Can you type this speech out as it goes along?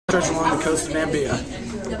Stretch along the coast of Namibia.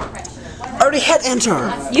 Already hit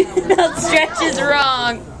enter. You spelled stretches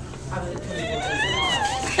wrong.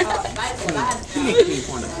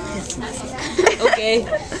 Okay.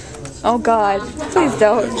 Oh God, please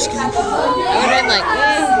don't. I would have been like,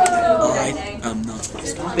 I am not.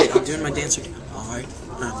 Stop it. I'm doing my dance again. I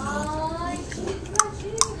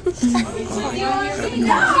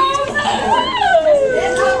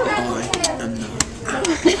am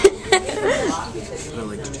not. I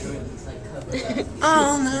like to do it.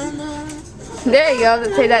 Oh, no, no. There you go.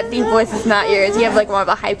 Let's say that deep voice is not yours. You have like more of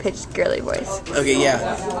a high-pitched, girly voice. Okay,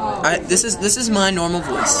 yeah. This is my normal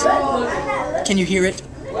voice. Can you hear it?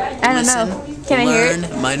 I don't know. Can I hear it?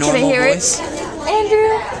 My normal voice.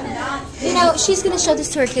 Andrew, you know, she's going to show this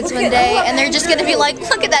to her kids one day, and they're just going to be like,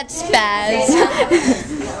 look at that spaz.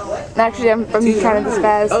 Actually, I'm from kind of the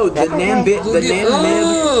spaz. Oh, the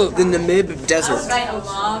Namib Desert.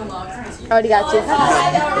 Already got you.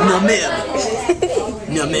 Namib.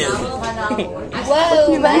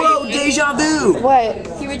 Whoa, Whoa, deja vu.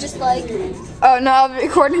 What? you were just like, Oh no, I was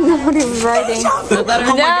recording nobody was writing. Oh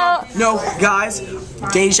my God. No, guys,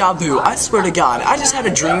 deja vu. I swear to God, I just had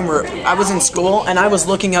a dream where I was in school and I was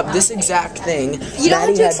looking up this exact thing. you don't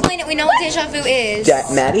have to explain it, we know what deja vu is.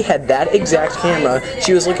 Maddie had that exact camera.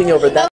 She was looking over that.